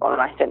me when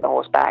I sent the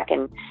horse back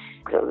and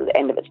because it was the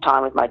end of its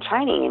time with my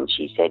training. And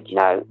she said, you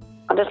know,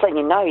 I'm just letting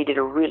you know you did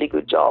a really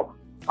good job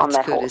on That's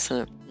that good, horse.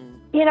 isn't it?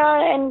 You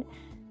know, and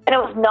it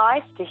was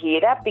nice to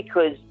hear that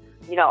because,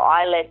 you know,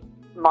 I let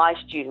my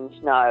students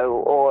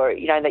know, or,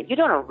 you know, that you're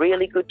doing a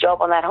really good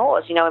job on that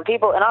horse. You know, and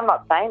people, and I'm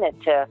not saying it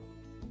to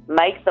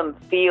make them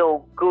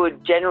feel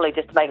good generally,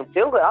 just to make them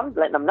feel good. I'm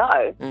letting them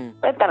know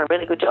they've done a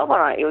really good job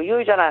on it.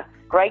 You've done a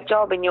great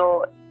job in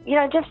your, you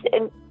know, just,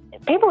 and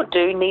people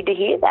do need to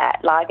hear that.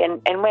 Like, and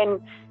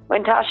when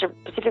Tasha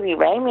specifically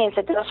rang me and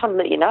said, I just want to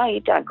let you know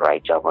you've done a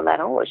great job on that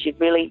horse. You've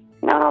really,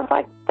 you know, I was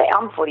like,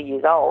 I'm 40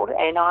 years old,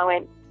 and I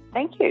went,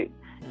 thank you.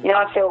 You know,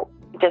 I feel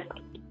just,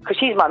 because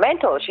she's my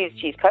mentor.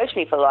 She's coached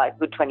me for like a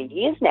good 20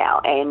 years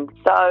now. And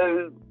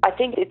so I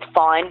think it's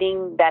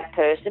finding that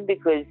person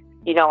because,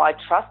 you know, I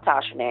trust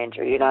Tasha and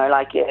Andrew, you know,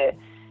 like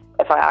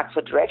if I ask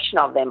for direction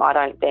of them, I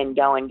don't then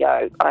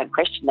I don't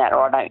question that,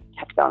 or I don't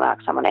have to go and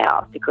ask someone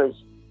else because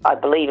I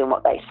believe in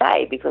what they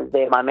say because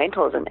they're my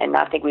mentors. And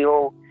I think we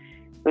all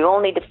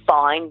need to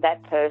find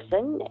that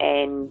person,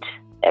 and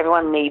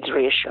everyone needs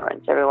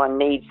reassurance. Everyone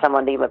needs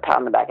someone to give a pat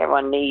on the back.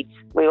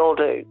 We all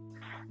do.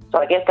 So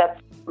I guess that's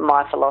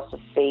my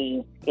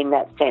philosophy in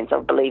that sense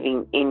of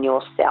believing in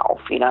yourself,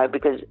 you know,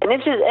 because, and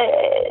this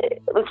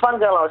one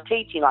girl I was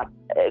teaching, like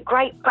a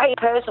great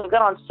person, we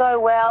got on so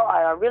well,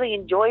 I really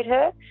enjoyed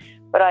her,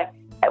 but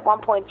at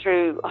one point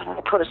through, I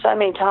taught her so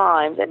many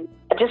times and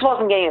I just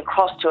wasn't getting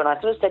across to her, and I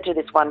sort of said to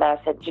her this one day, I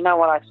said, you know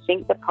what, I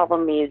think the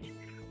problem is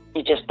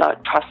you just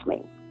don't trust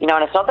me, you know,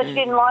 and it's not that she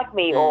didn't like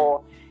me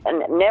and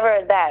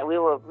never that, it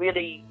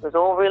was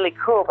all really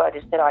cool, but I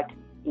just said,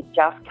 you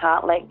just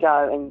can't let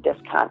go and you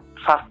just can't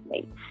trust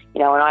me. You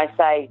know, and I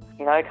say,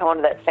 you know, come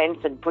onto that fence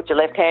and put your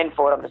left hand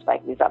forward. I'm just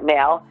making this up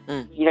now.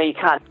 You know, you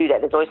can't do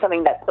that. There's always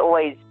something that's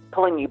always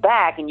pulling you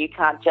back, and you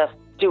can't just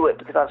do it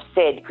because I've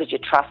said, because you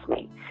trust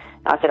me.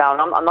 And I said,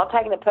 I'm not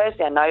taking it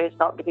personally. I know it's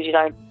not because you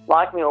don't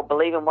like me or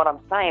believe in what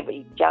I'm saying, but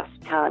you just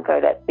can't go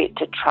that bit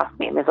to trust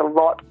me. And there's a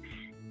lot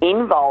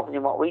involved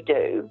in what we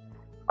do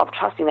of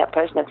trusting that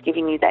person that's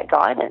giving you that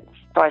guidance.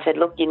 So I said,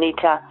 look,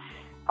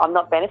 I'm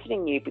not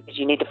benefiting you because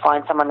you need to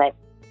find someone that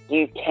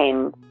you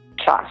can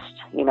trust,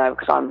 you know,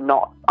 because I'm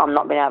not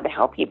being able to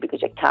help you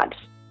because you can't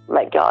just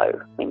let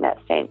go in that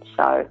sense.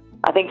 So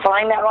I think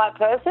finding that right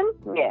person,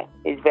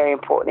 is very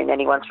important in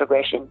anyone's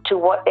progression to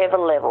whatever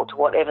level, to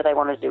whatever they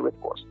want to do with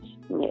horses.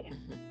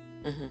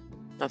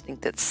 I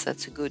think that's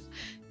a good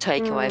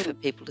takeaway for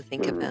people to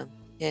think about.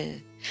 Yeah.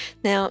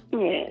 Now,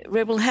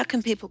 Rebel, how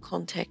can people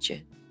contact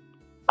you?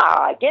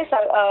 I guess,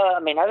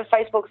 over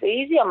Facebook's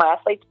easy, on my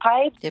athletes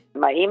page,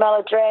 my email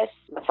address,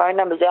 my phone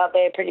number's out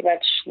there pretty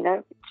much, you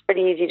know, it's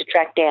pretty easy to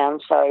track down,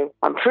 so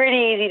I'm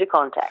pretty easy to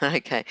contact.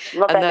 Okay.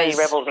 Not that many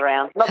rebels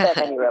around, not that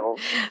many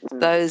rebels.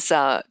 Those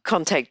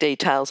contact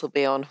details will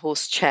be on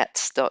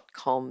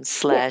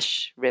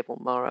horsechats.com/Rebel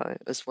Morrow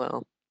as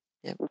well.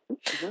 Yep.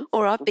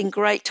 All right, been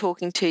great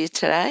talking to you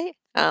today.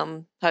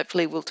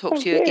 Hopefully we'll talk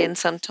to you again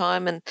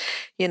sometime, and,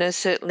 you know,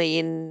 certainly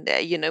in,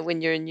 you know, when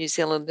you're in New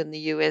Zealand and the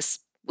US,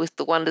 with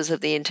the wonders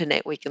of the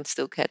internet, we can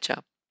still catch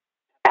up.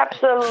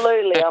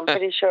 Absolutely. I'm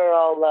pretty sure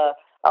I'll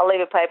leave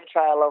a paper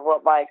trail of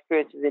what my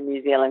experience is in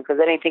New Zealand,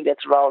 because anything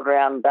that's rolled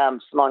around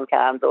Simon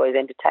Carnes is always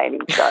entertaining.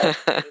 So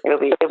it'll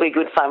be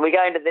good fun.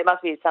 There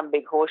must be some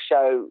big horse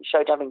show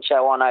jumping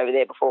show on over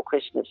there before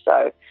Christmas.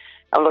 So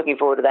I'm looking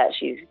forward to that.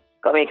 She's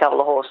got me a couple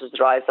of horses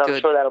to ride, so I'm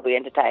sure that'll be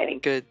entertaining.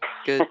 Good.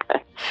 You're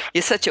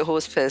such a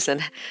horse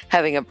person,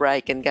 having a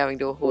break and going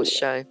to a horse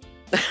show.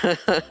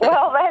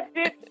 Well, that's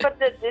it. But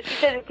she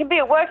said it can be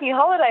a working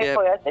holiday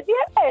for you. I said,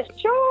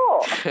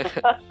 sure.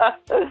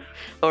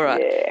 All right.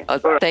 Yeah.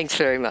 Thanks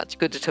very much.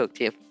 Good to talk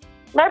to you.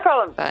 No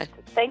problem. Bye.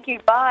 Thank you.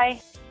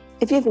 Bye.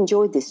 If you've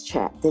enjoyed this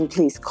chat, then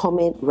please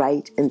comment,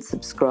 rate and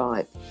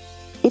subscribe.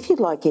 If you'd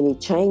like any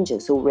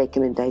changes or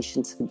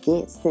recommendations for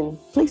guests, then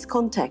please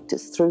contact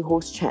us through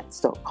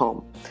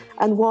horsechats.com.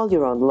 And while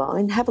you're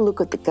online, have a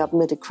look at the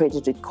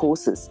government-accredited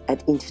courses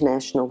at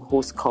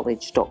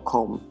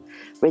internationalhorsecollege.com.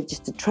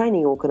 Registered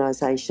Training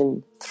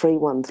Organisation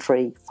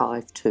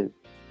 31352.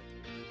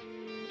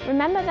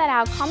 Remember that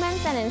our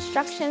comments and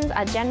instructions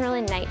are general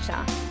in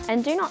nature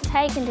and do not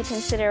take into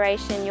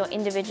consideration your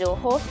individual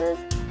horses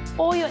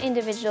or your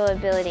individual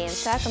ability and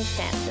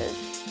circumstances.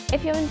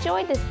 If you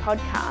enjoyed this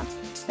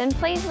podcast, then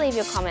please leave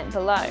your comment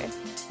below.